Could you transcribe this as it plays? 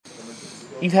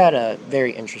You've had a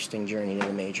very interesting journey to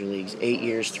the major leagues. 8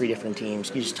 years, 3 different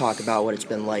teams. Can you just talk about what it's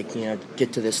been like,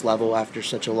 get to this level after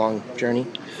such a long journey?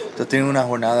 Tú has tenido una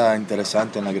jornada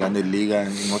interesante en las Grandes Ligas.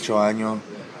 En 8 años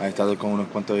has estado con unos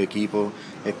cuantos equipos.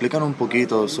 Explícanos un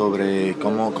poquito sobre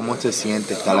cómo se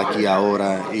siente estar aquí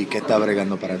ahora y qué está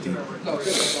bregando para ti.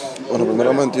 Bueno,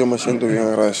 primeramente yo me siento bien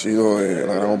agradecido de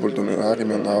la gran oportunidad que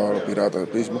me han dado los Piratas de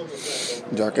Pittsburgh,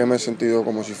 ya que me he sentido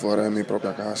como si fuera en mi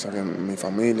propia casa, en mi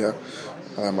familia,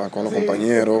 además con los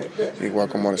compañeros, igual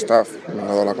como el staff, me han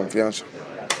dado la confianza.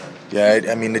 Yeah,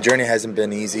 I mean, the journey hasn't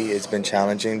been easy. It's been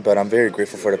challenging, but I'm very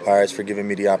grateful for the Pirates for giving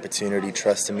me the opportunity,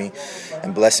 trusting me,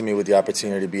 and blessing me with the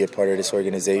opportunity to be a part of this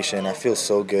organization. I feel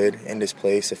so good in this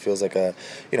place. It feels like it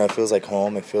feels like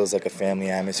home. It feels like a family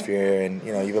atmosphere, and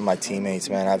even my teammates,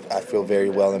 man, I feel very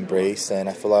well embraced, and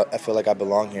I feel like I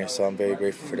belong here. So I'm very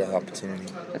grateful for the opportunity.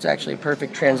 That's actually a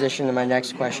perfect transition to my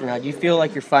next question. Do you feel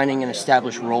like you're finding an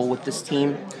established role with this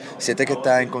team? Sientes que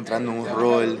estás encontrando un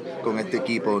rol con este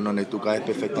equipo donde tú caes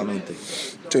perfectamente.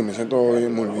 Sí, me siento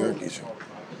muy bien aquí. Sí.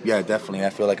 Yeah, definitely.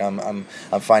 I feel like I'm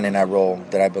finding that role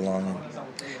that I belong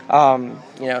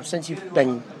in. Since you've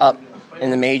been up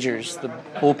in the majors, the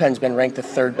bullpen's been ranked the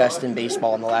third best in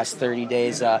baseball in the last 30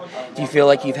 days. Do you feel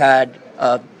like you've had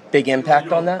a big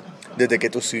impact on that? Desde que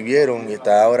te subieron y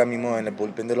estás ahora mismo en el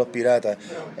bullpen de los Piratas,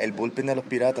 el bullpen de los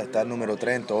Piratas está número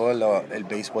 3 en todo el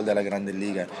béisbol de las Grandes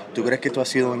Ligas. ¿Tú crees que tú has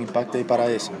sido un impacto para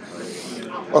eso?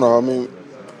 Bueno,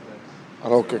 a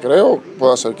lo que creo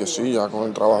puede ser que sí, ya con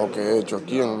el trabajo que he hecho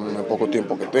aquí en el poco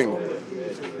tiempo que tengo.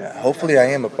 Hopefully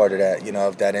I am a part of that,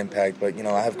 of that impact. But,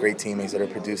 I have great teammates that are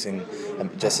producing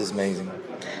just as amazing.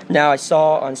 Now, I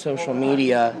saw on social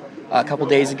media a couple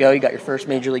days ago, you got your first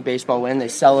Major League Baseball win. They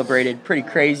celebrated pretty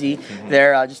crazy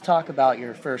there. Just talk about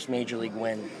your first Major League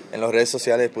win. En las redes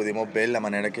sociales pudimos ver la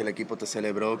manera que el equipo te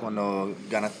celebró cuando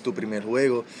ganaste tu primer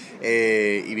juego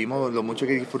y vimos lo mucho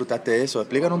que disfrutaste eso.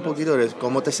 Explícanos un poquito de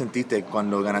cómo te sentiste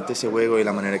cuando ganaste ese juego y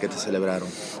la manera que te celebraron.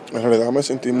 En realidad me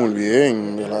sentí muy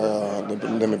bien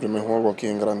de mi primer juego aquí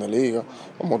en Grandes Ligas,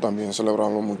 como también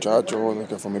celebraron los muchachos de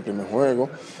que fue mi primer juego.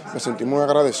 Me sentí muy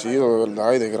agradecido de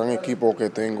verdad y del gran equipo que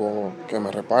tengo que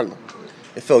me respalda.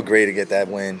 It felt great to get that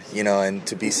win, and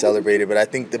to be celebrated. But I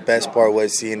think the best part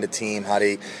was seeing the team, how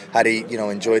they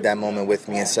enjoyed that moment with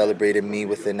me and celebrated me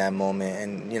within that moment.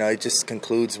 And, it just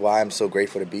concludes why I'm so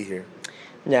grateful to be here.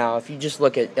 Now, if you just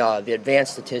look at the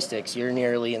advanced statistics, you're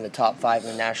nearly in the top 5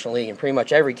 in the National League in pretty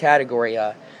much every category.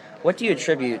 What do you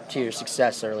attribute to your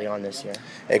success early on this year?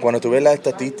 Cuando tú ves las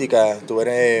estadísticas, tú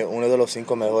eres uno de los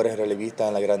 5 mejores relevistas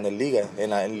en las Grandes Ligas,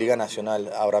 en la Liga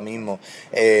Nacional ahora mismo.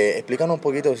 Explícanos un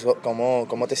poquito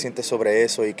cómo te sientes sobre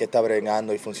eso y qué está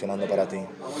bregando y funcionando para ti.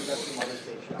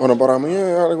 Bueno, para mí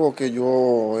es algo que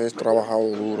yo he trabajado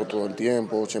duro todo el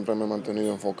tiempo, siempre me he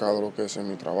mantenido enfocado en lo que es en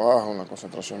mi trabajo, en la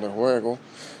concentración del juego,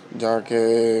 ya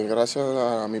que gracias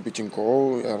a mi pitching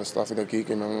coach y al staff de aquí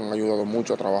que me han ayudado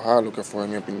mucho a trabajar, lo que fue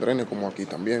en Epindrene como aquí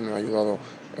también me ha ayudado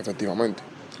efectivamente.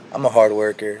 I'm a hard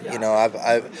worker.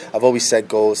 I've always set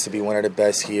goals to be one of the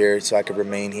best here so I could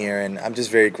remain here, and I'm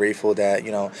just very grateful that,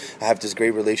 I have this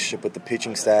great relationship with the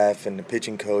pitching staff, and the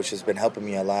pitching coach has been helping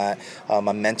me a lot.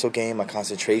 My mental game, my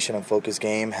concentration and focus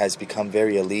game has become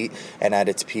very elite and at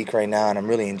its peak right now, and I'm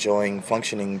really enjoying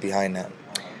functioning behind that.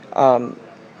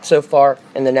 So far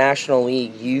in the National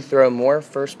League, you throw more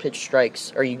first pitch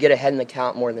strikes, or you get ahead in the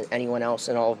count more than anyone else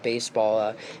in all of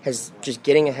baseball. Has just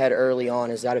getting ahead early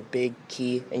on, is that a big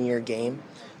key in your game?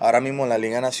 Ahora mismo en la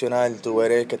Liga Nacional tú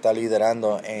eres que está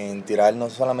liderando en tirar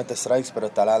no solamente strikes, pero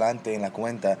estar adelante en la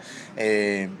cuenta.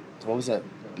 What was that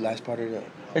last part of that?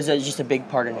 Is that just a big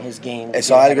part in his game?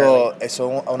 Eso es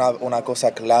una cosa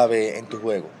clave en tu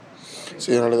juego.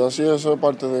 Sí, en realidad sí, eso es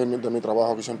parte de mi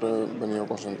trabajo, que siempre he venido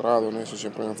concentrado en eso,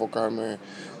 siempre enfocarme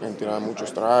en tirar muchos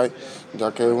strikes,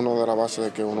 ya que es una de las bases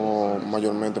de que uno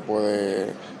mayormente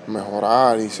puede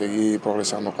mejorar y seguir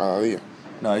progresando cada día.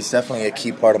 No, it's definitely a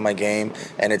key part of my game,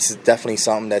 and it's definitely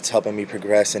something that's helping me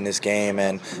progress in this game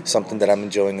and something that I'm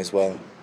enjoying as well.